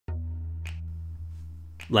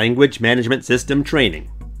Language Management System Training.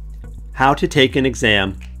 How to take an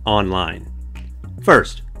exam online.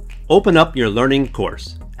 First, open up your learning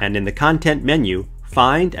course and in the content menu,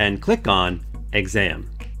 find and click on Exam.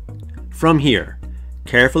 From here,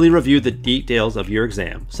 carefully review the details of your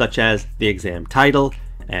exam, such as the exam title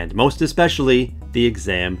and most especially the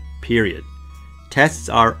exam period. Tests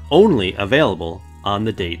are only available on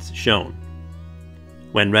the dates shown.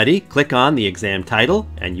 When ready, click on the exam title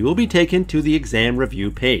and you will be taken to the exam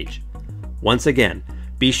review page. Once again,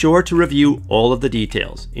 be sure to review all of the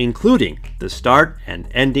details, including the start and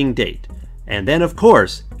ending date, and then of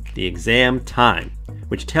course, the exam time,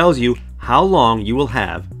 which tells you how long you will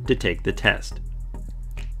have to take the test.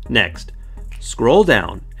 Next, scroll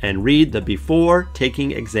down and read the before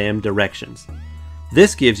taking exam directions.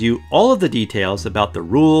 This gives you all of the details about the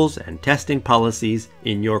rules and testing policies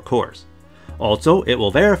in your course. Also, it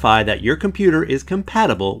will verify that your computer is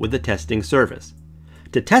compatible with the testing service.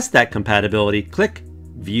 To test that compatibility, click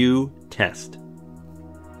View Test.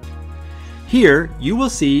 Here, you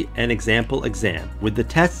will see an example exam with the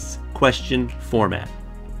test's question format.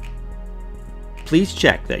 Please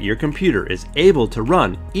check that your computer is able to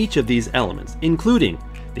run each of these elements, including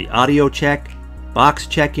the audio check, box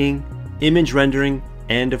checking, image rendering,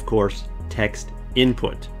 and of course, text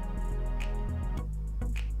input.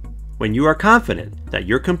 When you are confident that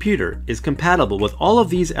your computer is compatible with all of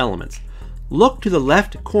these elements, look to the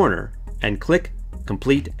left corner and click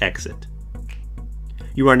Complete Exit.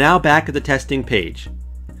 You are now back at the testing page.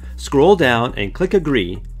 Scroll down and click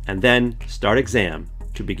Agree and then Start Exam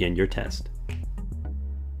to begin your test.